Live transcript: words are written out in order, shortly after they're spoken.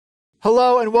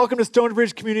Hello and welcome to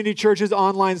Stonebridge Community Church's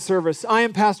online service. I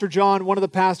am Pastor John, one of the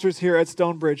pastors here at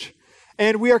Stonebridge.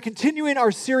 And we are continuing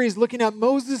our series looking at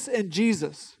Moses and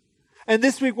Jesus. And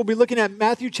this week we'll be looking at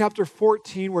Matthew chapter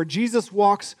 14 where Jesus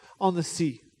walks on the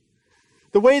sea.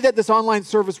 The way that this online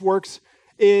service works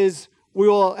is we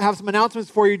will have some announcements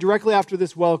for you directly after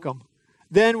this welcome.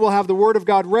 Then we'll have the Word of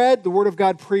God read, the Word of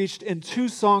God preached, and 2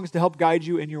 songs to help guide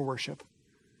you in your worship.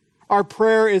 Our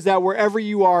prayer is that wherever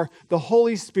you are, the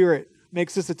Holy Spirit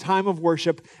makes this a time of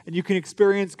worship and you can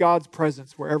experience God's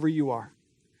presence wherever you are.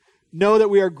 Know that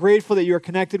we are grateful that you are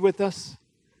connected with us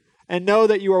and know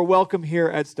that you are welcome here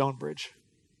at Stonebridge.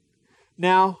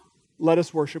 Now, let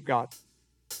us worship God.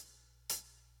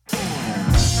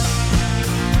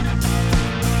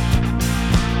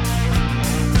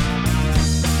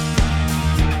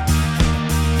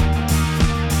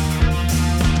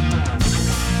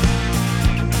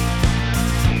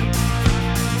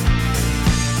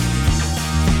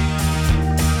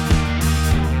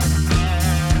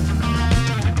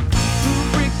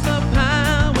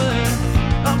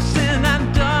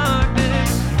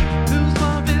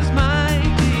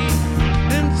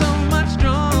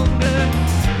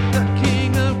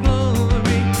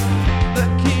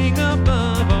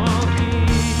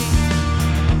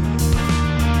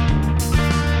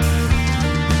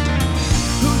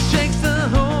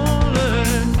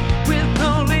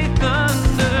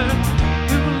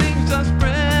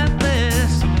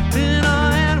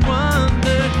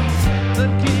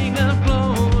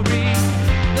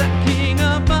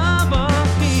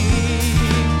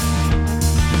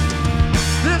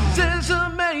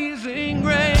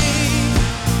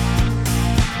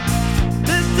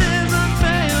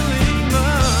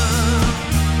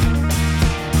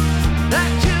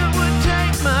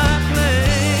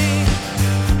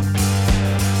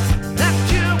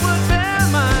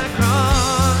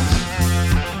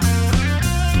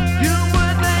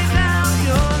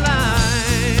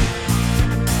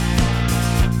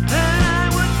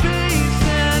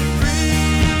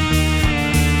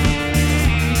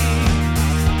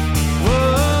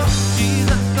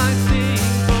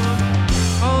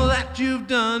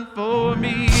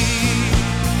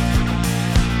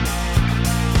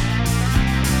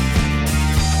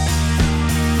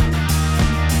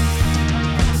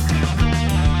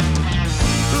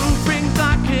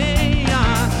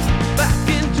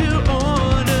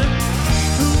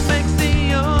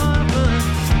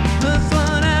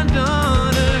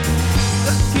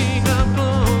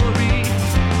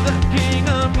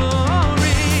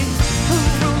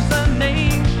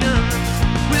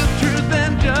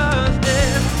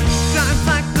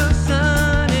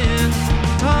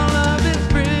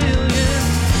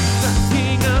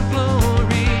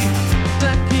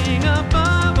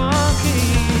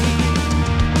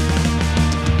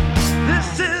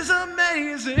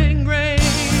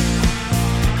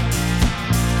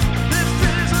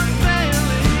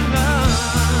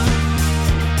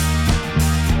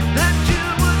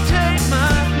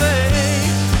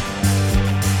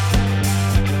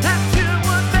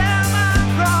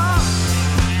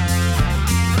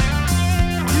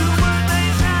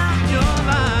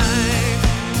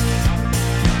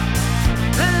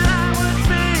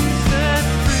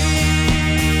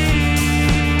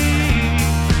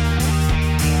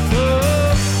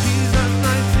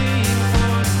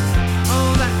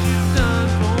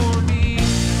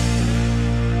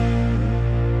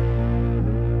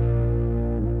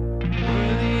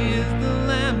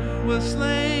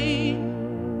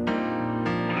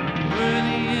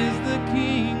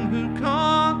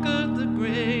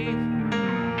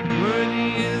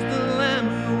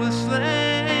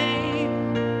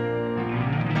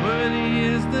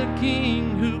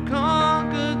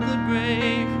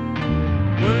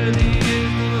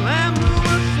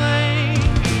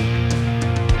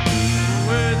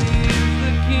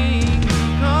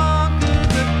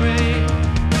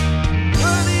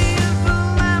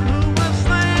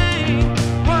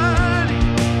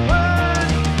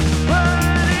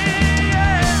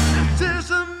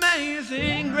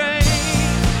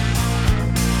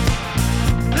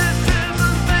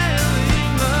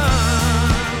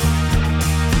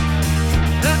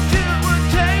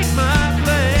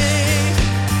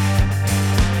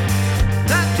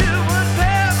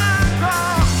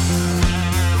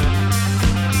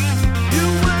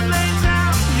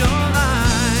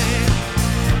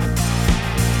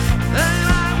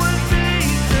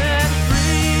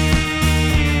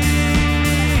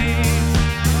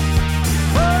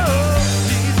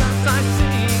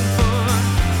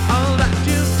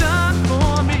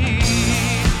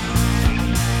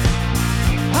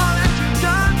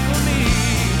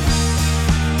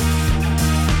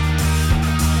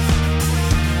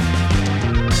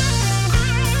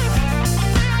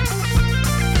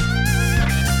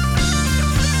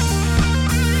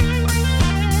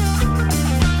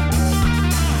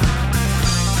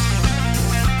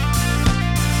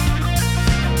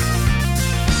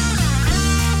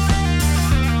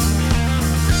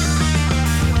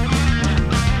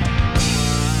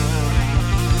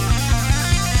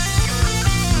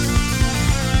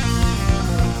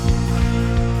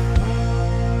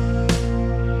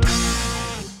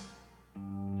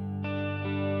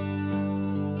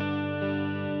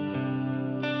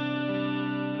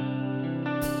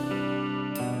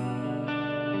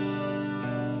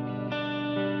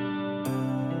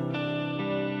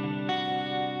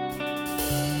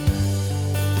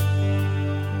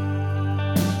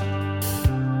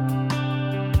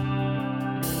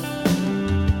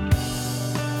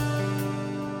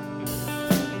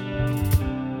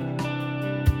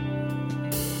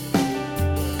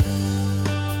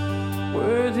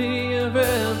 worthy of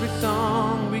every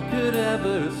song we could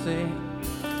ever sing,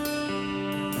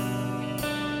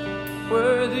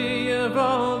 worthy of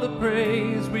all the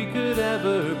praise we could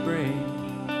ever bring,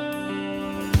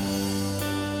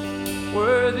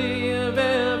 worthy of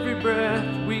every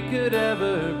breath we could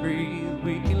ever breathe.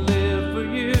 We can live for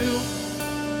you.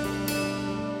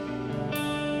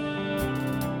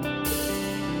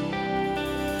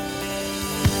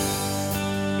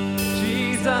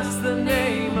 Jesus, the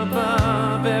name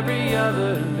above every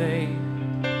other name.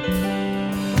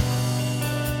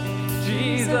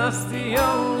 Jesus, the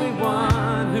only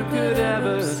one who could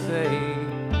ever save.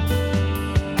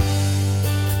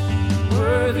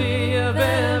 Worthy of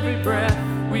every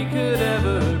breath we could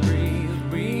ever breathe.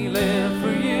 We live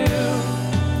for you.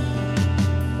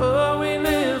 Oh, we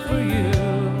live for you.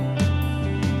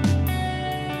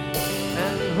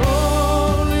 And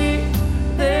holy,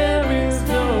 there is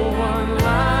no one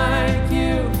like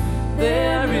you.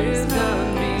 There is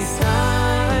none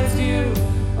besides you.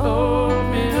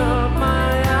 Open up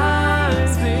my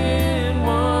eyes in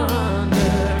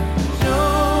wonder.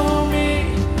 Show me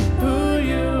who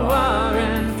you are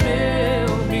and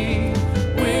fill me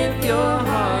with your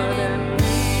heart and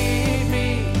lead me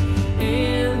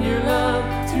in your love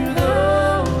to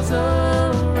those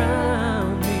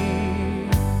around me.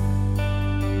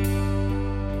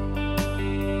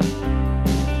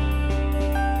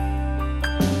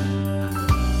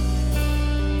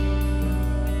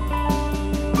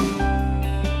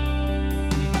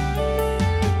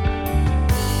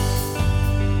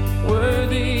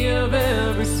 Worthy of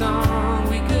every song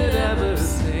we could ever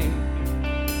sing,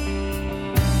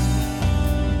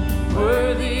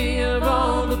 worthy of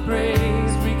all the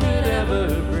praise we could ever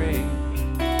bring,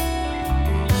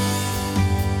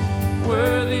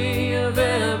 worthy of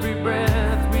every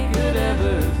breath we could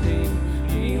ever sing.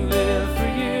 We live for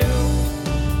you,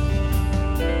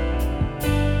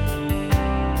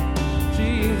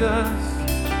 Jesus.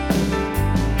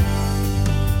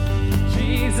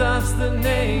 Jesus, the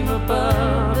name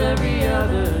above every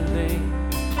other name.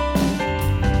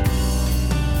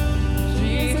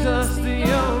 Jesus, the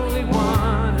only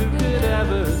one who could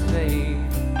ever save.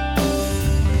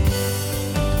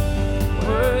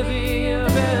 Worthy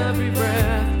of every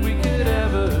breath we could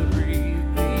ever breathe.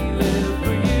 We live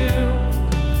for you.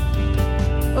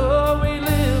 Oh, we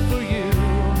live for you.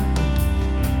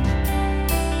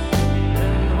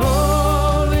 And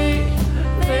holy,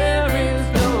 there is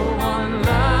no one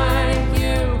like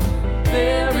you.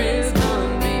 There is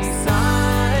none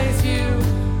besides you.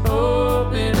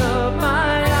 Open up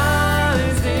my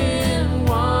eyes in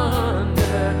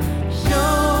wonder.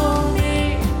 Show me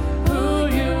who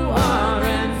you are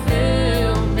and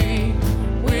fill me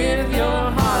with your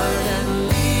heart and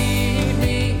lead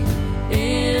me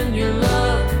in your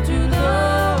love to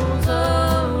those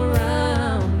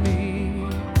around me.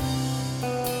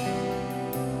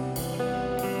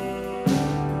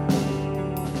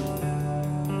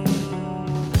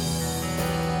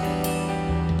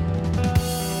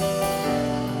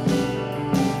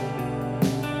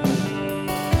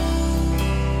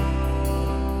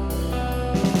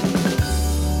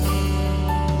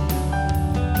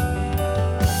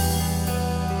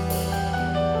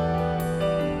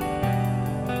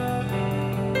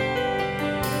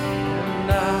 And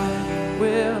I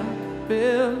will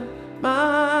build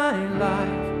my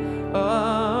life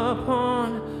upon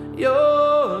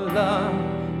your love.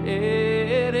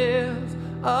 It is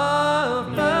a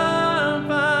firm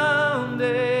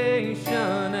foundation,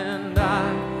 and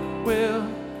I will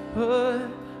put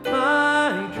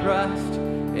my trust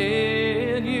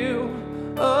in you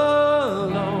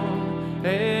alone,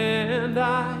 and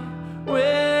I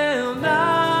will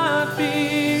not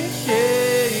be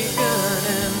shaken,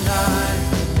 and I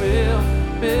will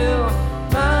build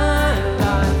my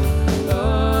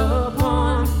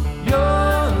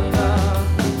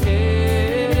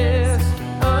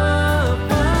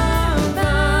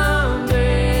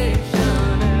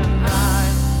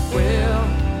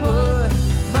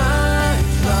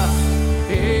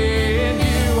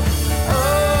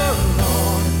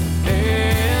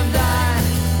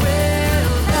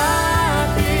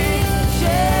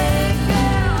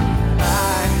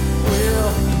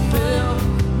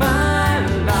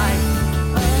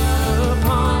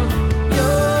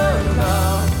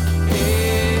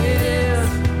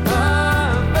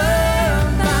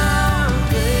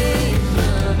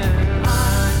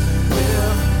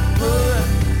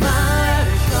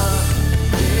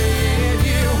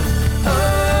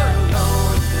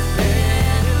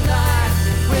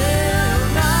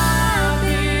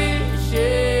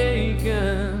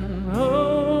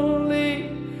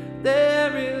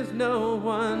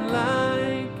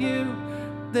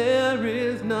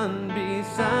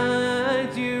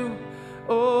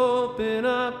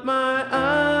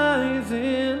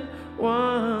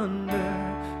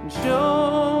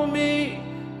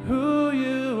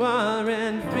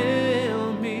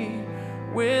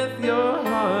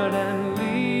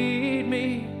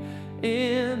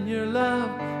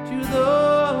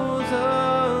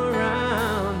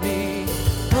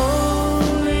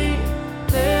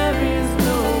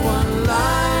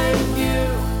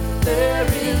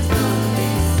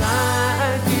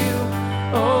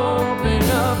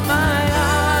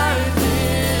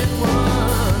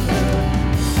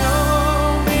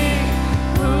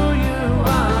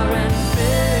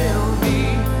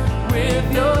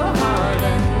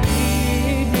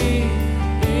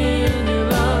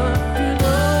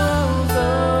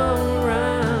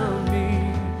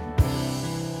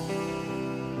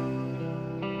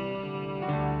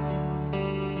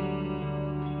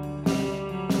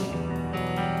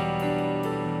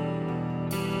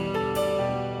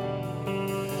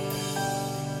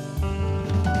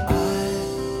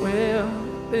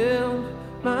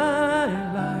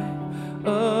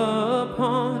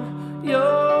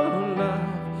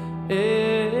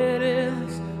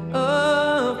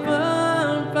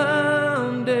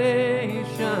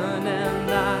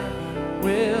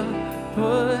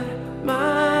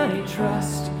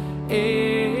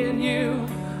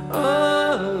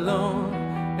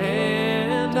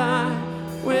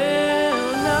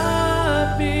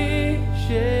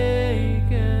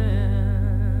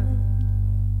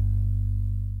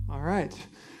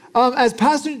As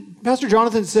Pastor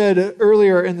Jonathan said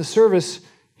earlier in the service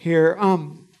here,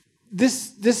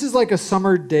 this is like a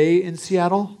summer day in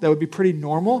Seattle that would be pretty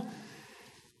normal.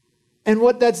 And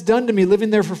what that's done to me living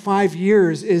there for 5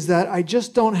 years is that I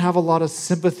just don't have a lot of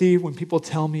sympathy when people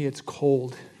tell me it's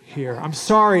cold here. I'm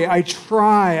sorry, I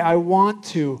try, I want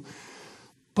to,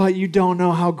 but you don't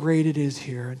know how great it is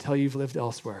here until you've lived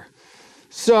elsewhere.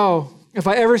 So if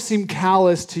I ever seem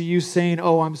callous to you saying,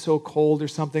 oh, I'm so cold or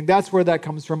something, that's where that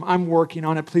comes from. I'm working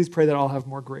on it. Please pray that I'll have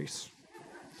more grace.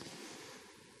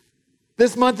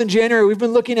 This month in January, we've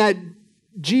been looking at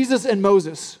Jesus and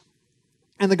Moses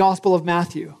and the Gospel of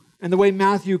Matthew and the way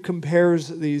Matthew compares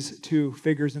these two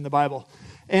figures in the Bible.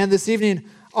 And this evening,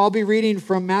 I'll be reading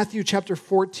from Matthew chapter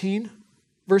 14,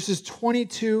 verses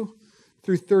 22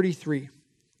 through 33.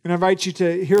 And I invite you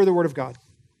to hear the word of God.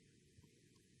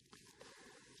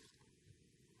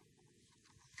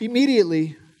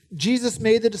 Immediately, Jesus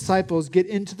made the disciples get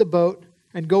into the boat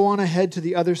and go on ahead to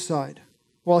the other side,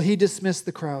 while he dismissed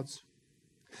the crowds.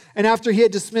 And after he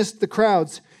had dismissed the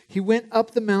crowds, he went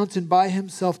up the mountain by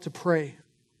himself to pray.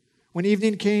 When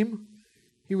evening came,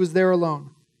 he was there alone.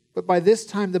 But by this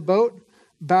time the boat,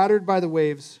 battered by the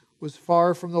waves, was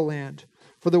far from the land,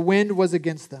 for the wind was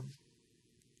against them.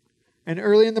 And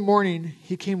early in the morning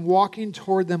he came walking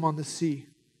toward them on the sea.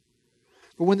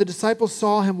 But when the disciples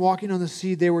saw him walking on the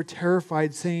sea, they were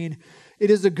terrified, saying,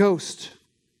 "It is a ghost."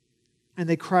 And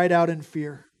they cried out in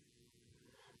fear.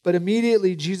 But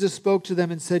immediately Jesus spoke to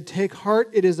them and said, "Take heart,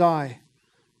 it is I.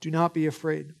 Do not be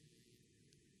afraid."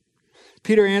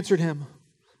 Peter answered him,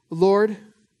 "Lord,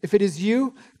 if it is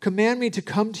you, command me to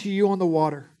come to you on the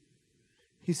water."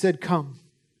 He said, "Come."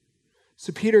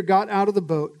 So Peter got out of the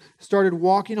boat, started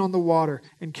walking on the water,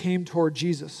 and came toward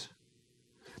Jesus.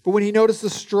 But when he noticed the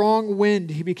strong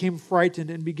wind, he became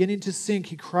frightened, and beginning to sink,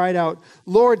 he cried out,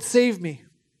 "Lord, save me."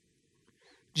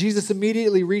 Jesus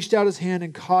immediately reached out his hand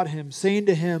and caught him, saying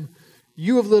to him,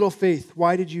 "You of little faith,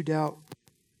 why did you doubt?"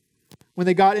 When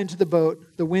they got into the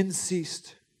boat, the wind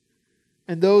ceased,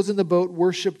 and those in the boat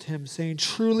worshipped him, saying,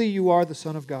 "Truly you are the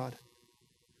Son of God."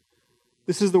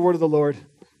 This is the word of the Lord.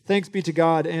 Thanks be to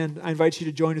God, and I invite you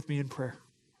to join with me in prayer.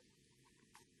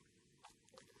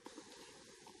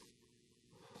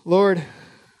 Lord,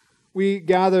 we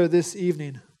gather this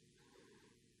evening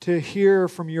to hear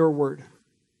from your word.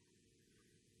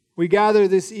 We gather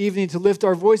this evening to lift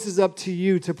our voices up to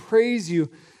you, to praise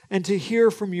you, and to hear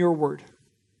from your word,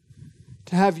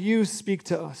 to have you speak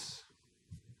to us,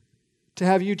 to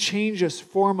have you change us,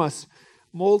 form us,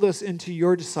 mold us into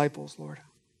your disciples, Lord.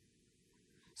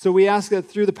 So we ask that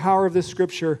through the power of this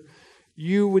scripture,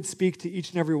 you would speak to each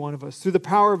and every one of us. Through the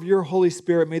power of your Holy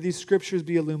Spirit, may these scriptures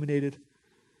be illuminated.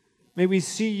 May we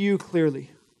see you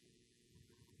clearly,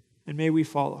 and may we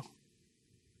follow.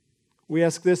 We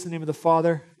ask this in the name of the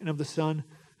Father, and of the Son,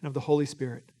 and of the Holy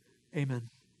Spirit. Amen.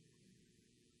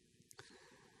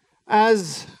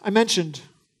 As I mentioned,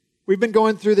 we've been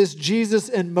going through this Jesus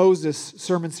and Moses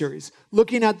sermon series,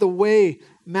 looking at the way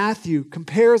Matthew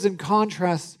compares and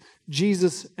contrasts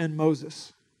Jesus and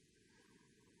Moses.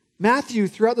 Matthew,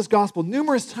 throughout this gospel,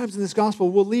 numerous times in this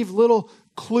gospel, will leave little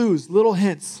clues, little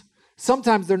hints.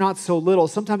 Sometimes they're not so little,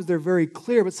 sometimes they're very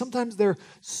clear, but sometimes they're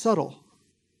subtle.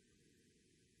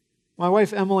 My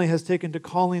wife Emily has taken to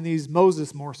calling these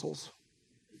Moses morsels.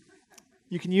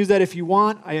 You can use that if you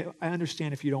want. I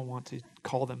understand if you don't want to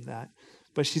call them that.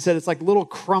 But she said it's like little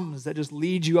crumbs that just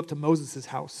lead you up to Moses'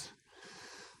 house.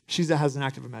 She has an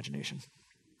active imagination.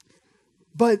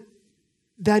 But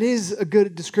that is a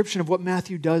good description of what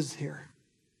Matthew does here.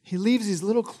 He leaves these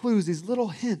little clues, these little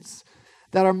hints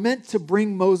that are meant to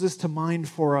bring Moses to mind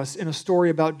for us in a story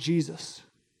about Jesus.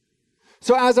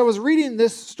 So as I was reading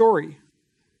this story,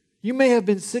 you may have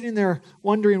been sitting there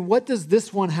wondering, what does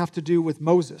this one have to do with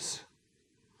Moses?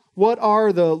 What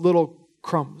are the little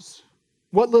crumbs?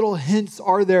 What little hints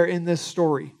are there in this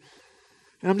story?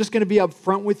 And I'm just going to be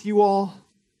upfront with you all.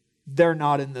 They're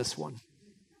not in this one.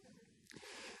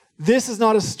 This is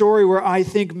not a story where I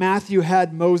think Matthew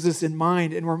had Moses in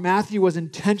mind and where Matthew was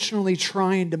intentionally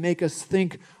trying to make us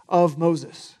think of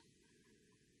Moses.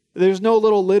 There's no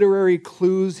little literary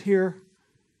clues here.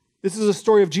 This is a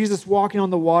story of Jesus walking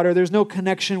on the water. There's no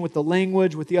connection with the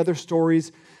language, with the other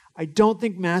stories. I don't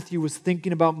think Matthew was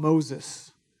thinking about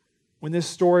Moses when this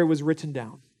story was written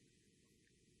down.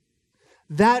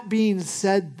 That being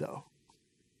said, though,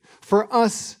 for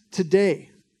us today,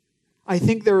 I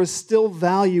think there is still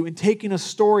value in taking a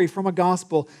story from a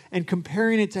gospel and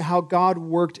comparing it to how God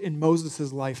worked in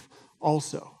Moses' life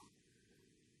also.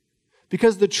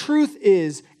 Because the truth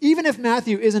is, even if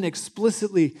Matthew isn't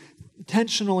explicitly,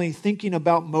 intentionally thinking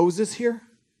about Moses here,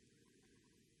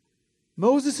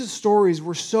 Moses' stories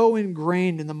were so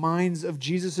ingrained in the minds of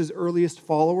Jesus' earliest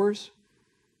followers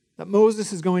that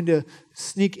Moses is going to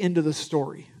sneak into the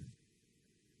story.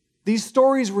 These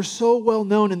stories were so well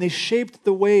known and they shaped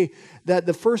the way that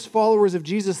the first followers of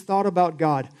Jesus thought about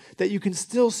God, that you can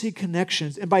still see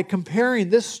connections. And by comparing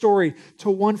this story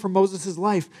to one from Moses'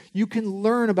 life, you can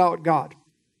learn about God.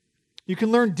 You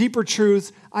can learn deeper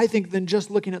truths, I think, than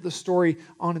just looking at the story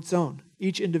on its own,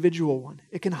 each individual one.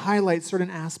 It can highlight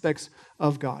certain aspects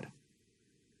of God.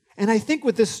 And I think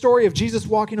with this story of Jesus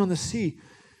walking on the sea,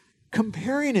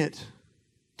 comparing it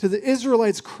to the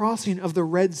Israelites' crossing of the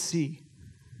Red Sea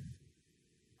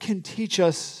can teach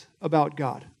us about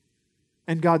God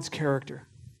and God's character.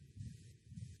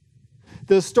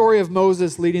 The story of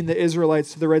Moses leading the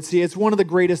Israelites to the Red Sea, it's one of the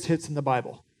greatest hits in the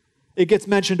Bible. It gets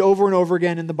mentioned over and over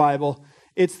again in the Bible.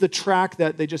 It's the track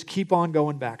that they just keep on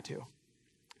going back to.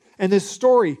 And this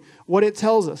story, what it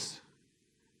tells us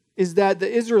is that the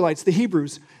Israelites, the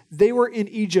Hebrews, they were in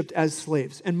Egypt as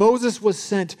slaves. And Moses was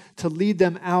sent to lead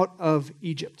them out of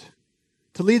Egypt,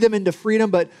 to lead them into freedom,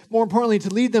 but more importantly, to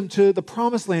lead them to the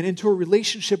promised land, into a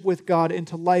relationship with God,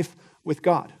 into life with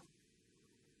God.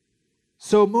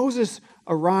 So Moses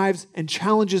arrives and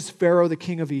challenges Pharaoh, the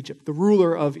king of Egypt, the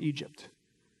ruler of Egypt.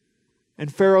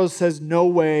 And Pharaoh says, no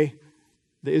way,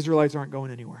 the Israelites aren't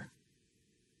going anywhere.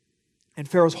 And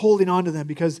Pharaoh's holding on to them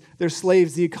because they're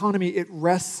slaves. The economy, it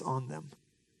rests on them.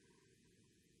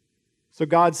 So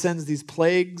God sends these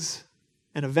plagues,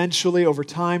 and eventually, over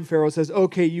time, Pharaoh says,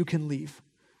 okay, you can leave.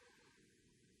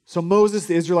 So Moses,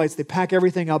 the Israelites, they pack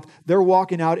everything up. They're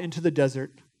walking out into the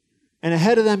desert. And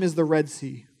ahead of them is the Red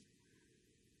Sea.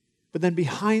 But then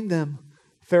behind them,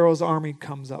 Pharaoh's army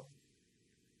comes up.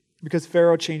 Because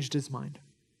Pharaoh changed his mind.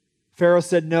 Pharaoh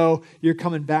said, no, you're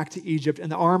coming back to Egypt.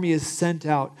 And the army is sent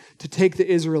out to take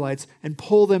the Israelites and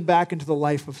pull them back into the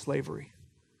life of slavery.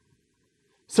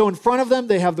 So in front of them,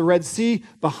 they have the Red Sea.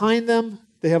 Behind them,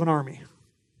 they have an army.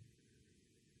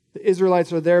 The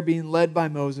Israelites are there being led by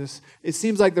Moses. It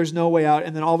seems like there's no way out.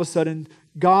 And then all of a sudden,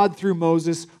 God, through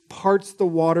Moses, parts the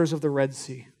waters of the Red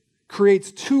Sea,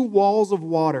 creates two walls of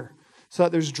water so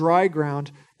that there's dry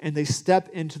ground, and they step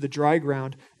into the dry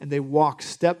ground, and they walk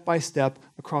step by step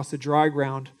across the dry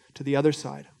ground to the other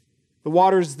side. The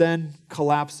waters then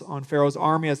collapse on Pharaoh's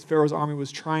army as Pharaoh's army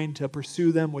was trying to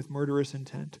pursue them with murderous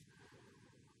intent.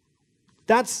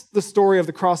 That's the story of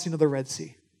the crossing of the Red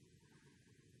Sea.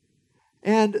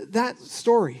 And that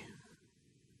story,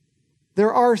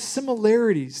 there are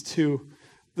similarities to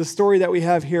the story that we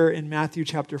have here in Matthew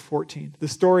chapter 14, the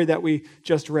story that we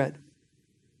just read.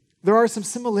 There are some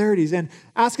similarities, and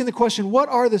asking the question, what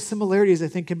are the similarities, I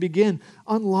think, can begin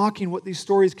unlocking what these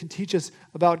stories can teach us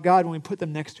about God when we put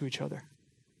them next to each other.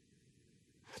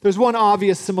 There's one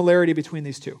obvious similarity between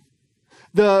these two.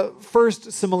 The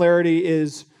first similarity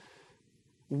is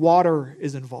water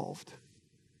is involved.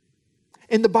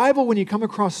 In the Bible, when you come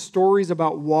across stories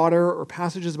about water or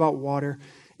passages about water,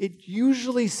 it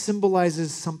usually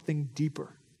symbolizes something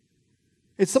deeper.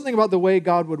 It's something about the way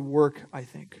God would work, I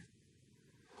think.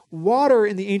 Water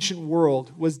in the ancient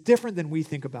world was different than we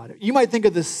think about it. You might think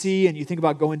of the sea and you think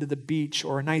about going to the beach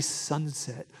or a nice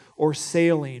sunset or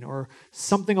sailing or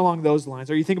something along those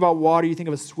lines. Or you think about water, you think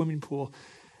of a swimming pool.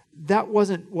 That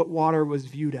wasn't what water was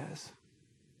viewed as.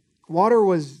 Water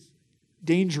was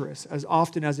dangerous as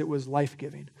often as it was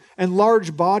life-giving. And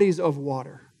large bodies of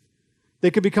water,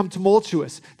 they could become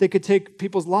tumultuous. They could take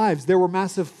people's lives. There were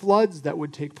massive floods that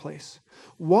would take place.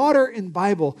 Water in the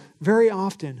Bible, very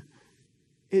often,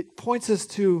 it points us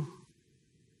to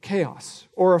chaos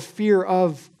or a fear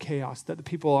of chaos that the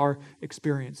people are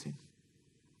experiencing.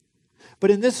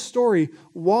 But in this story,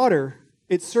 water,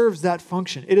 it serves that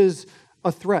function. It is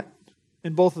a threat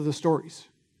in both of the stories.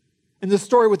 In the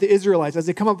story with the Israelites, as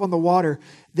they come up on the water,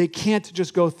 they can't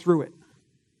just go through it.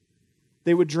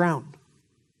 They would drown.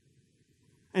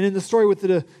 And in the story with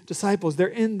the disciples, they're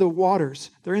in the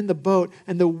waters, they're in the boat,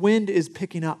 and the wind is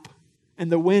picking up, and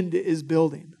the wind is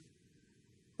building.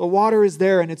 The water is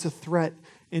there, and it's a threat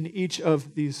in each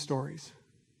of these stories.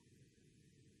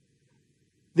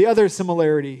 The other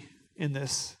similarity in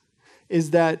this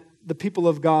is that the people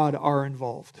of God are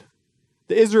involved.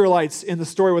 The Israelites in the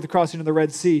story with the crossing of the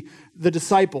Red Sea, the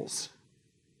disciples,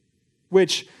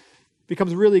 which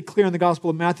becomes really clear in the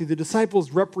Gospel of Matthew, the disciples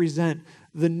represent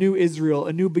the new Israel,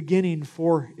 a new beginning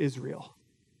for Israel.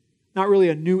 Not really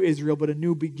a new Israel, but a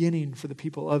new beginning for the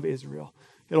people of Israel.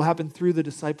 It'll happen through the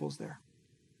disciples there.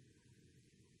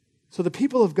 So the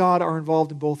people of God are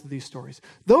involved in both of these stories.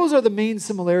 Those are the main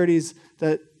similarities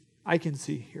that I can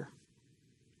see here.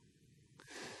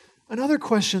 Another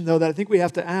question, though, that I think we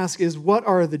have to ask is, what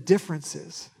are the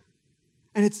differences?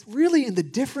 And it's really in the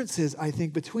differences, I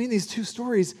think, between these two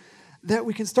stories that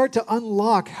we can start to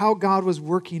unlock how God was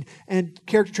working and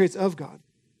character traits of God.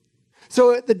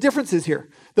 So the differences here.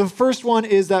 The first one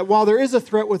is that while there is a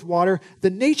threat with water, the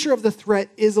nature of the threat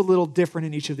is a little different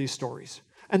in each of these stories.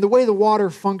 And the way the water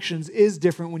functions is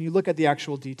different when you look at the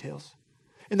actual details.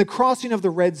 In the crossing of the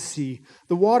Red Sea,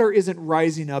 the water isn't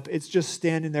rising up, it's just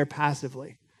standing there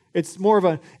passively. It's more of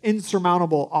an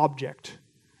insurmountable object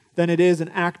than it is an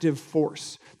active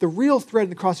force. The real threat in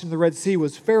the crossing of the Red Sea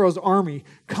was Pharaoh's army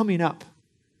coming up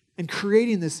and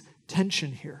creating this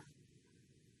tension here.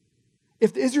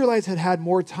 If the Israelites had had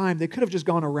more time, they could have just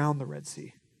gone around the Red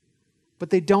Sea. But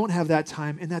they don't have that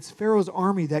time, and that's Pharaoh's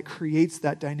army that creates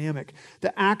that dynamic.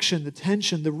 The action, the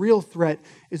tension, the real threat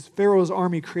is Pharaoh's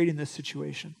army creating this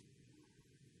situation.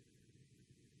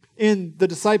 In the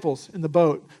disciples in the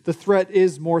boat, the threat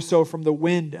is more so from the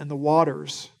wind and the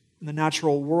waters in the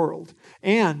natural world.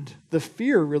 And the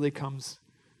fear really comes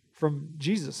from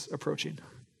Jesus approaching.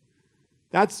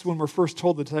 That's when we're first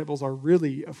told the disciples are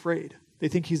really afraid. They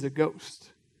think he's a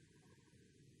ghost.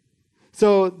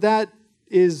 So that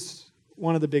is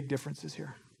one of the big differences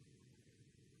here.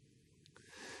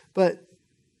 But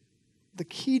the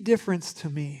key difference to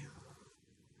me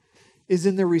is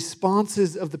in the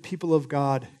responses of the people of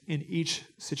God in each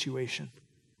situation.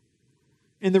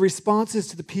 In the responses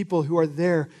to the people who are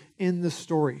there in the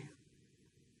story.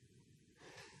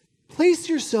 Place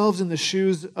yourselves in the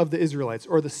shoes of the Israelites,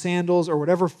 or the sandals, or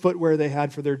whatever footwear they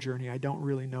had for their journey. I don't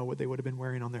really know what they would have been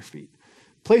wearing on their feet.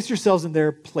 Place yourselves in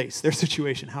their place, their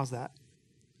situation. How's that?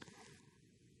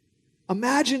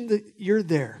 Imagine that you're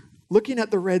there, looking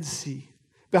at the Red Sea.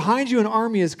 Behind you, an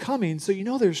army is coming, so you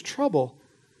know there's trouble.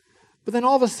 But then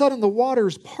all of a sudden, the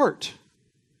waters part.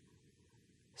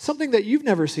 Something that you've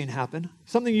never seen happen,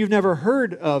 something you've never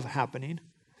heard of happening.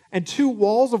 And two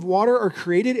walls of water are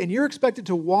created, and you're expected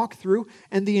to walk through,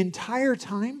 and the entire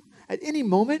time, at any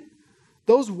moment,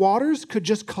 those waters could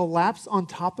just collapse on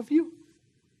top of you.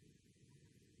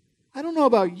 I don't know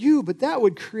about you, but that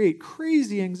would create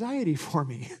crazy anxiety for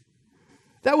me.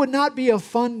 That would not be a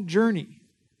fun journey.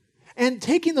 And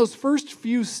taking those first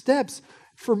few steps,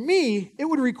 for me, it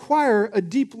would require a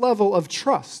deep level of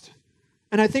trust.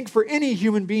 And I think for any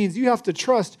human beings, you have to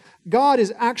trust God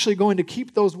is actually going to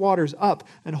keep those waters up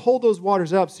and hold those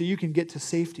waters up so you can get to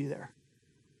safety there.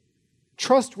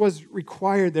 Trust was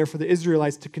required there for the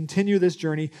Israelites to continue this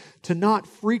journey, to not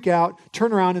freak out,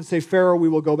 turn around and say, Pharaoh, we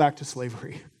will go back to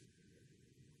slavery.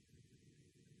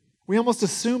 We almost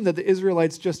assume that the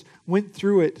Israelites just went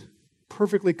through it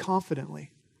perfectly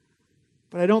confidently.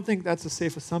 But I don't think that's a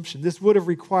safe assumption. This would have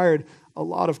required a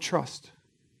lot of trust.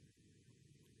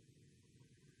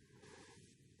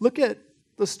 Look at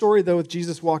the story, though, with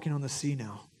Jesus walking on the sea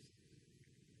now.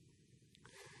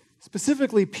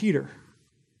 Specifically, Peter.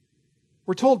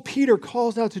 We're told Peter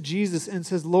calls out to Jesus and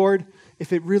says, Lord,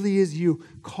 if it really is you,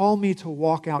 call me to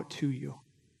walk out to you.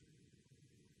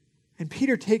 And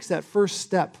Peter takes that first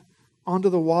step onto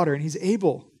the water, and he's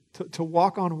able to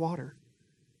walk on water.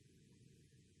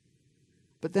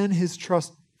 But then his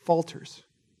trust falters.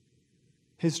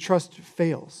 His trust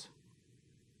fails.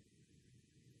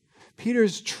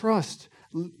 Peter's trust,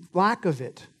 lack of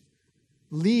it,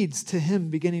 leads to him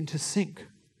beginning to sink.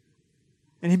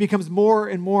 And he becomes more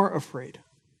and more afraid.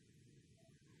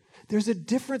 There's a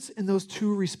difference in those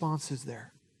two responses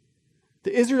there.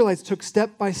 The Israelites took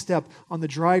step by step on the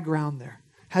dry ground there,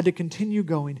 had to continue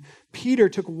going. Peter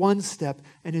took one step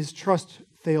and his trust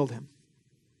failed him.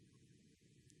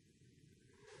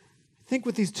 I think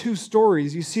with these two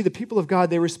stories, you see the people of God,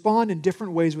 they respond in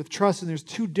different ways with trust, and there's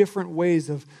two different ways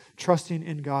of trusting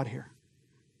in God here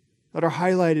that are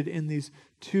highlighted in these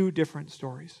two different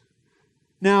stories.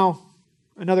 Now,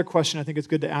 another question I think it's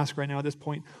good to ask right now at this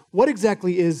point. What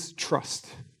exactly is trust?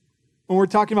 When we're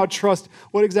talking about trust,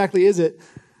 what exactly is it?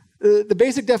 The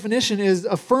basic definition is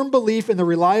a firm belief in the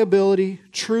reliability,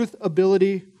 truth,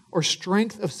 ability, or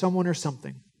strength of someone or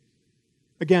something.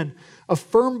 Again, a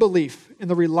firm belief in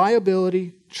the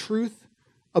reliability, truth,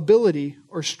 ability,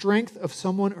 or strength of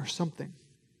someone or something.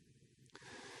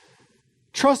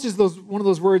 Trust is one of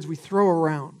those words we throw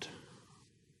around.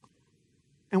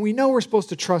 And we know we're supposed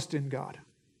to trust in God.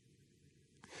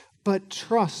 But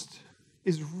trust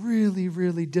is really,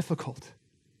 really difficult.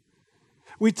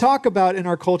 We talk about in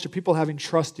our culture people having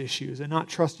trust issues and not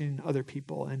trusting other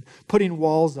people and putting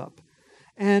walls up.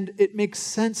 And it makes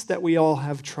sense that we all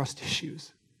have trust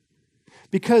issues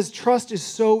because trust is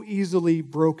so easily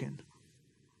broken.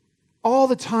 All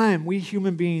the time, we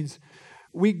human beings,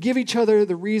 we give each other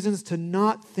the reasons to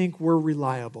not think we're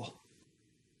reliable.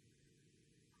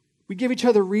 We give each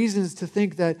other reasons to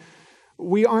think that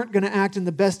we aren't going to act in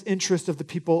the best interest of the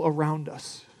people around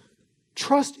us.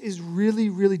 Trust is really,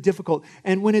 really difficult.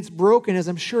 And when it's broken, as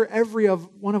I'm sure every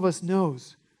one of us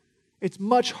knows, it's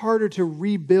much harder to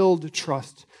rebuild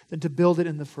trust than to build it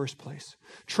in the first place.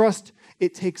 Trust,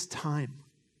 it takes time.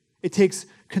 It takes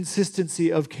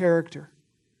consistency of character.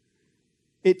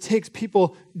 It takes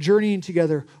people journeying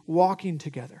together, walking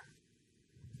together.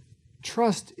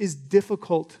 Trust is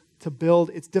difficult to build.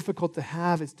 It's difficult to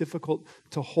have. It's difficult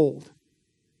to hold.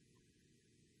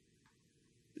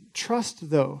 Trust,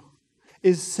 though,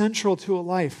 is central to a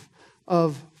life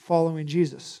of following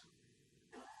Jesus.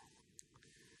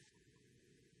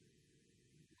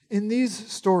 In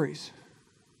these stories,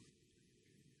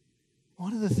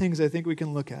 one of the things I think we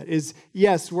can look at is,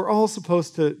 yes, we're all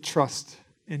supposed to trust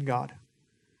in God.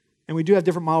 And we do have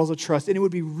different models of trust. And it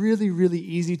would be really, really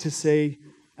easy to say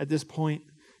at this point,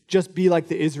 just be like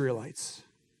the Israelites.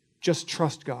 Just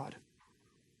trust God.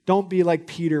 Don't be like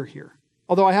Peter here.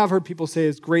 Although I have heard people say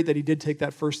it's great that he did take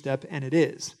that first step, and it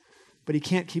is. But he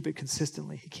can't keep it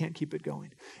consistently. He can't keep it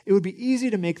going. It would be easy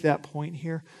to make that point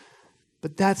here,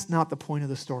 but that's not the point of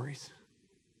the stories.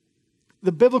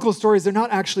 The biblical stories, they're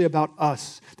not actually about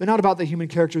us. They're not about the human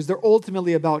characters. They're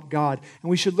ultimately about God, and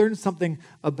we should learn something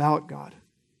about God.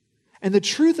 And the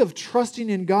truth of trusting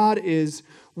in God is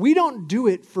we don't do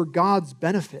it for God's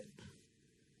benefit.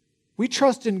 We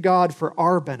trust in God for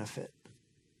our benefit.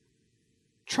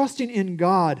 Trusting in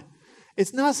God,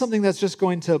 it's not something that's just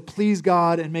going to please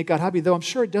God and make God happy, though I'm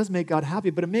sure it does make God happy,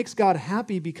 but it makes God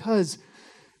happy because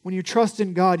when you trust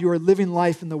in God, you are living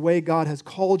life in the way God has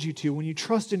called you to. When you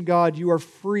trust in God, you are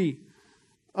free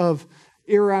of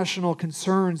irrational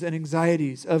concerns and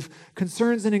anxieties,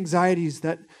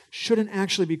 that shouldn't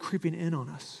actually be creeping in on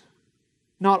us.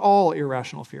 Not all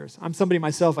irrational fears. I'm somebody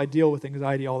myself, I deal with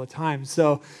anxiety all the time,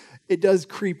 so it does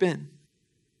creep in.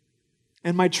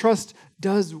 And my trust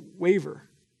does waver.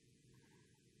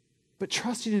 But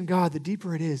trusting in God, the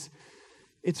deeper it is,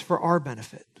 it's for our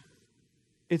benefit.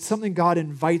 It's something God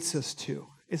invites us to.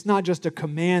 It's not just a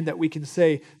command that we can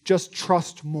say, just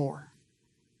trust more.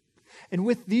 And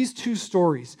with these two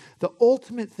stories, the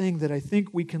ultimate thing that I think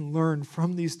we can learn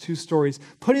from these two stories,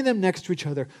 putting them next to each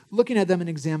other, looking at them and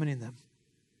examining them,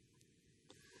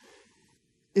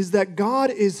 is that God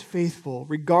is faithful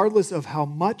regardless of how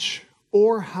much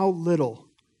or how little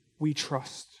we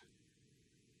trust.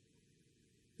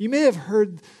 You may have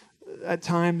heard at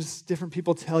times different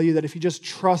people tell you that if you just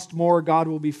trust more, God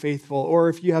will be faithful, or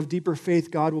if you have deeper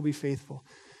faith, God will be faithful.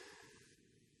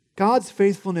 God's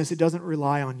faithfulness, it doesn't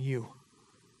rely on you.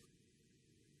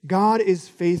 God is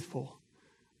faithful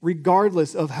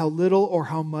regardless of how little or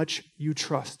how much you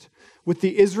trust. With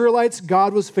the Israelites,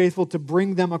 God was faithful to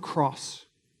bring them across,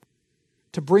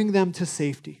 to bring them to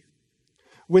safety.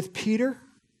 With Peter,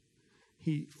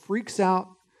 he freaks out,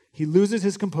 he loses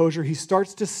his composure, he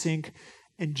starts to sink,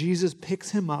 and Jesus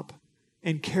picks him up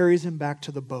and carries him back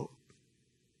to the boat.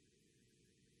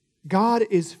 God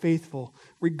is faithful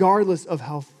regardless of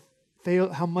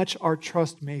how much our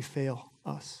trust may fail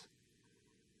us.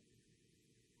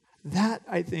 That,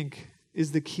 I think,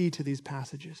 is the key to these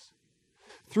passages.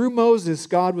 Through Moses,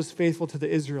 God was faithful to the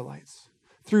Israelites.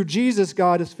 Through Jesus,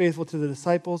 God is faithful to the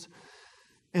disciples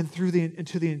and to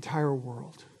the entire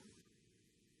world.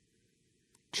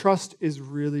 Trust is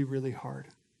really, really hard.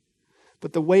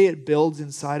 But the way it builds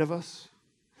inside of us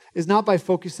is not by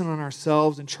focusing on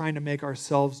ourselves and trying to make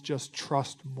ourselves just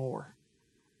trust more.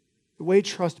 The way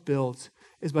trust builds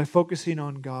is by focusing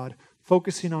on God,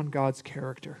 focusing on God's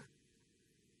character.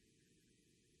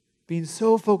 Being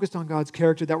so focused on God's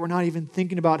character that we're not even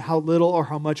thinking about how little or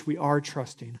how much we are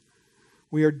trusting.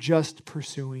 We are just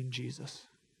pursuing Jesus.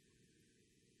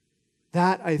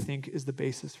 That, I think, is the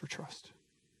basis for trust.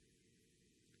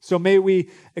 So may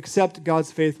we accept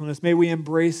God's faithfulness. May we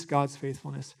embrace God's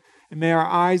faithfulness. And may our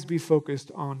eyes be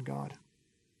focused on God.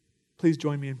 Please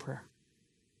join me in prayer.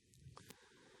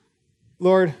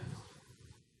 Lord,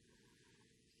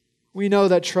 we know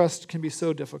that trust can be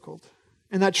so difficult.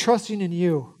 And that trusting in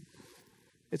you,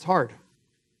 it's hard.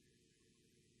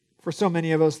 For so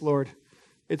many of us, Lord,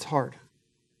 it's hard.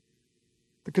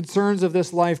 The concerns of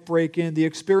this life break in. The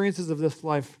experiences of this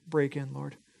life break in,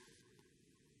 Lord.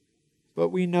 But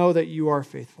we know that you are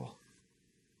faithful.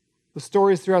 The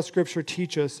stories throughout Scripture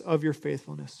teach us of your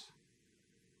faithfulness.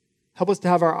 Help us to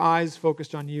have our eyes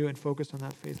focused on you and focused on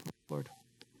that faithfulness, Lord.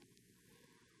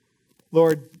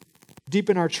 Lord,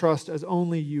 deepen our trust as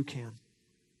only you can.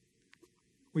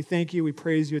 We thank you. We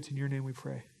praise you. It's in your name we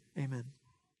pray. Amen.